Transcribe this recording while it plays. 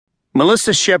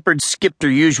Melissa Shepard skipped her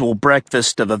usual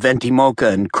breakfast of a venti mocha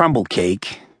and crumble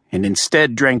cake and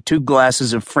instead drank 2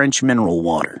 glasses of French mineral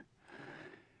water.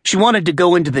 She wanted to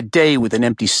go into the day with an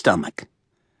empty stomach.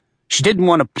 She didn't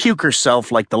want to puke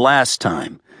herself like the last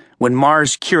time, when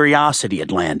Mars Curiosity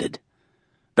had landed.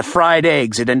 The fried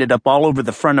eggs had ended up all over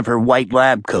the front of her white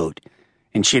lab coat,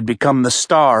 and she had become the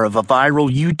star of a viral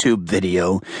YouTube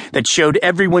video that showed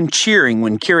everyone cheering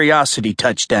when Curiosity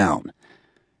touched down.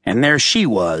 And there she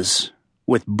was,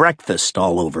 with breakfast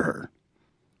all over her.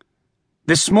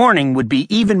 This morning would be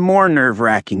even more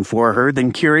nerve-wracking for her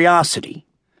than Curiosity.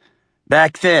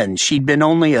 Back then, she'd been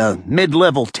only a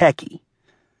mid-level techie.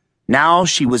 Now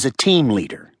she was a team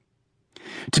leader.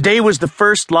 Today was the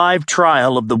first live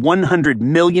trial of the $100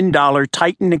 million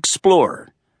Titan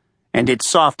Explorer and its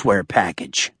software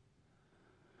package.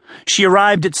 She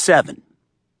arrived at 7.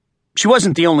 She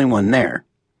wasn't the only one there.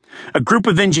 A group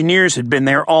of engineers had been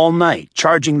there all night,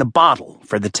 charging the bottle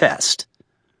for the test.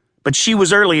 But she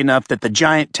was early enough that the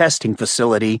giant testing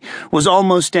facility was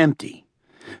almost empty,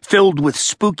 filled with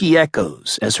spooky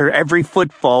echoes as her every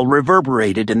footfall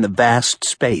reverberated in the vast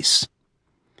space.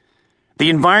 The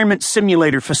Environment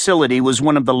Simulator facility was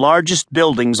one of the largest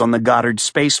buildings on the Goddard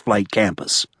Spaceflight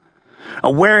campus. A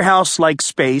warehouse-like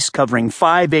space covering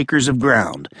 5 acres of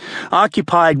ground,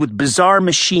 occupied with bizarre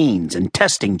machines and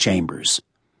testing chambers.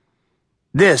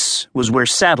 This was where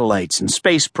satellites and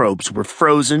space probes were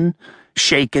frozen,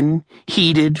 shaken,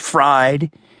 heated,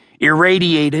 fried,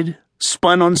 irradiated,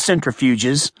 spun on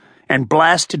centrifuges, and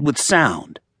blasted with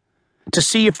sound to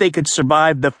see if they could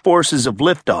survive the forces of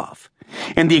liftoff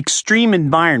and the extreme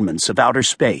environments of outer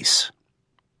space.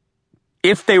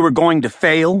 If they were going to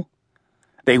fail,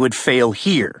 they would fail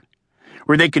here,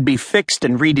 where they could be fixed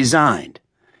and redesigned,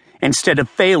 instead of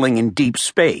failing in deep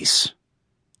space,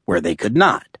 where they could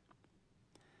not.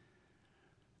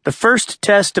 The first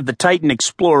test of the Titan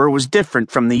Explorer was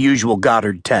different from the usual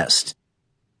Goddard test.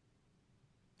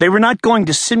 They were not going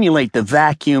to simulate the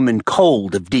vacuum and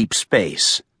cold of deep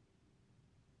space.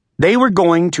 They were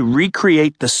going to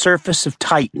recreate the surface of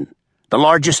Titan, the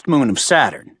largest moon of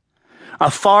Saturn,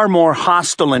 a far more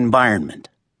hostile environment.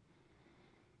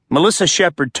 Melissa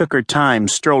Shepard took her time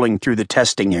strolling through the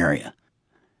testing area.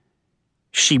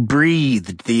 She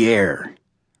breathed the air,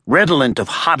 redolent of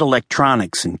hot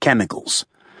electronics and chemicals,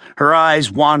 her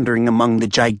eyes wandering among the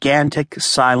gigantic,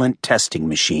 silent testing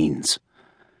machines.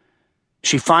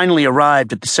 She finally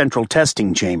arrived at the central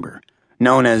testing chamber,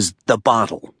 known as the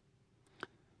bottle.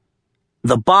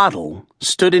 The bottle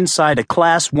stood inside a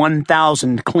Class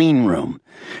 1000 clean room,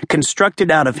 constructed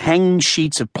out of hanging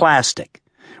sheets of plastic,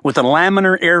 with a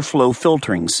laminar airflow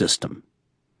filtering system.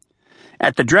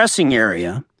 At the dressing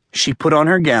area, she put on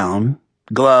her gown,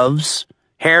 gloves,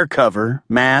 hair cover,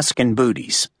 mask, and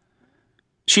booties.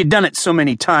 She had done it so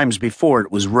many times before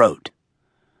it was rote.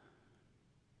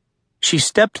 She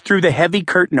stepped through the heavy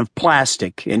curtain of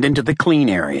plastic and into the clean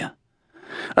area.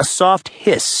 A soft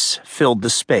hiss filled the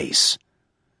space,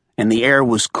 and the air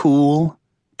was cool,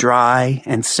 dry,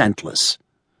 and scentless,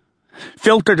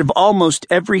 filtered of almost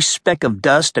every speck of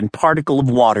dust and particle of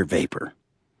water vapor.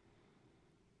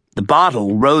 The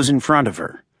bottle rose in front of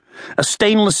her, a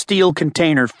stainless steel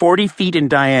container 40 feet in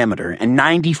diameter and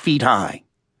 90 feet high,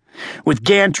 with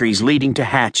gantries leading to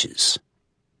hatches.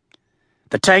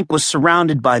 The tank was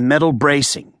surrounded by metal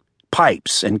bracing,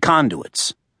 pipes, and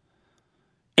conduits.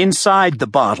 Inside the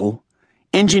bottle,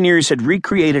 engineers had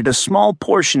recreated a small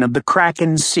portion of the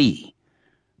Kraken Sea,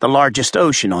 the largest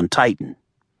ocean on Titan.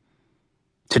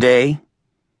 Today,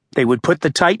 they would put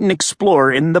the Titan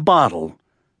Explorer in the bottle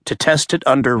to test it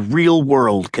under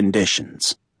real-world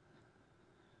conditions.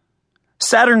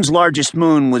 Saturn's largest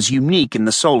moon was unique in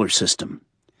the solar system.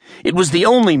 It was the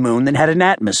only moon that had an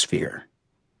atmosphere.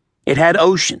 It had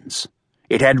oceans.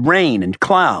 It had rain and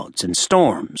clouds and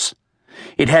storms.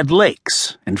 It had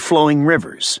lakes and flowing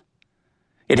rivers.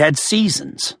 It had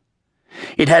seasons.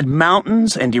 It had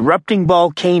mountains and erupting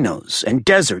volcanoes and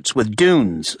deserts with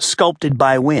dunes sculpted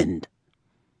by wind.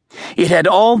 It had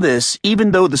all this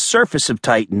even though the surface of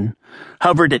Titan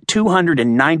hovered at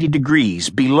 290 degrees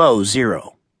below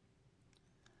zero.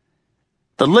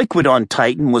 The liquid on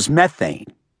Titan was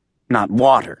methane, not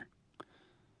water.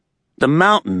 The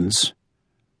mountains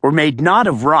were made not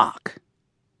of rock,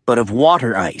 but of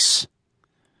water ice.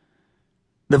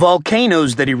 The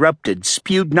volcanoes that erupted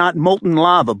spewed not molten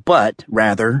lava, but,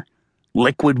 rather,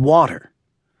 liquid water.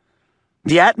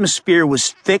 The atmosphere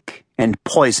was thick and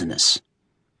poisonous.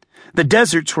 The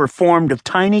deserts were formed of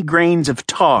tiny grains of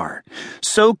tar,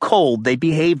 so cold they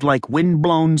behaved like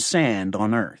wind-blown sand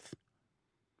on Earth.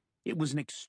 It was an